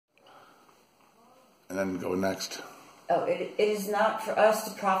And then go next. Oh, it is not for us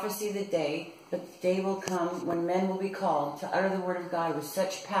to prophesy the day, but the day will come when men will be called to utter the word of God with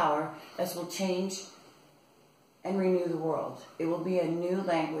such power as will change and renew the world. It will be a new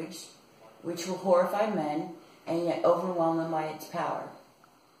language which will horrify men and yet overwhelm them by its power.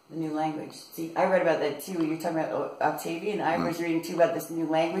 The new language. See, I read about that too. You're talking about Octavian. I was reading too about this new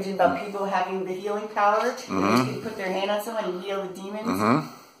language and about people having the healing power. Which can put their hand on someone and heal the demons.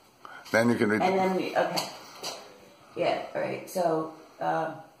 Then you can read. And then, okay. Yeah, all right. So,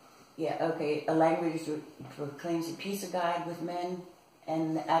 okay. A language which proclaims the peace of God with men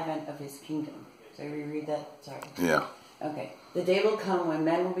and the advent of his kingdom. So I reread that? Sorry. Yeah. Okay. The day will come when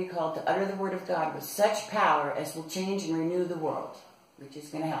men will be called to utter the word of God with such power as will change and renew the world, which is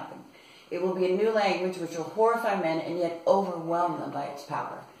going to happen. It will be a new language which will horrify men and yet overwhelm them by its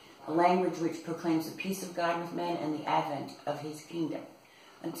power. A language which proclaims the peace of God with men and the advent of his kingdom.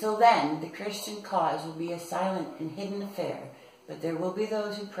 Until then, the Christian cause will be a silent and hidden affair, but there will be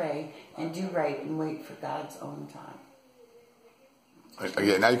those who pray and do right and wait for God's own time.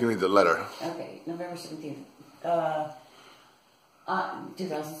 Okay, now you can read the letter. Okay, November 17th.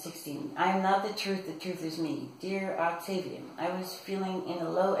 2016. I am not the truth is me. Dear Octavian, I was feeling in a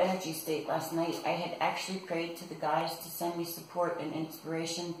low energy state last night. I had actually prayed to the guys to send me support and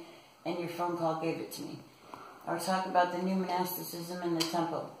inspiration, and your phone call gave it to me. Our talk about the new monasticism in the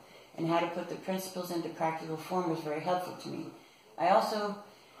temple and how to put the principles into practical form was very helpful to me. I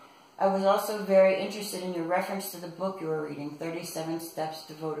was also very interested in your reference to the book you were reading, 37 Steps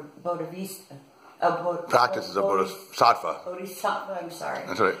to Bodhisattva. Practices of Bodhisattva. Bodhisattva, I'm sorry.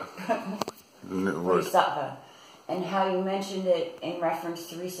 That's right. Bodhisattva. And how you mentioned it in reference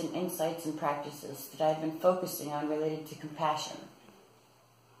to recent insights and practices that I've been focusing on related to compassion.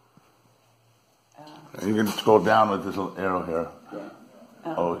 You can scroll down with this little arrow here. Yeah.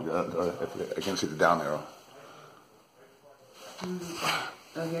 I can see the down arrow.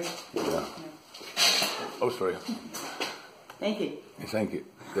 Oh, here? Yeah. Oh, sorry. Thank you. Thank you.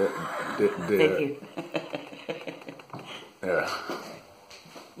 Thank you. There.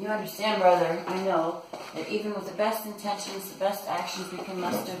 You understand, brother, I know that even with the best intentions, the best actions we can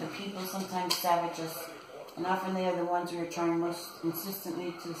muster, the people sometimes savage us, and often they are the ones we are trying most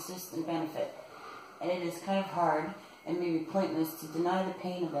insistently to assist and benefit. And it is kind of hard, and maybe pointless, to deny the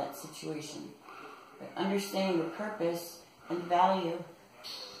pain of that situation. But understanding the purpose and value,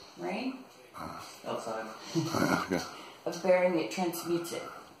 right? Outside. Of bearing it transmutes it.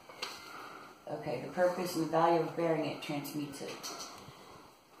 Okay, the purpose and the value of bearing it transmutes it.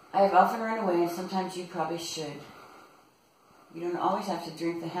 I have often run away, and sometimes you probably should. You don't always have to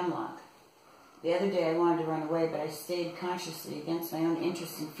drink the hemlock. The other day I wanted to run away, but I stayed consciously against my own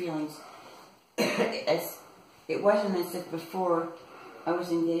interests and feelings. It wasn't as if before I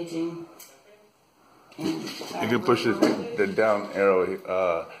was engaging in... You can push the down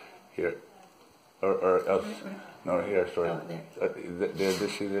arrow here. Or else... No, here, sorry. Oh, there.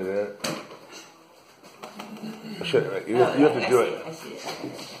 This sheet there. You have to do it. I see it.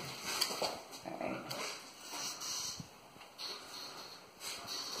 Okay.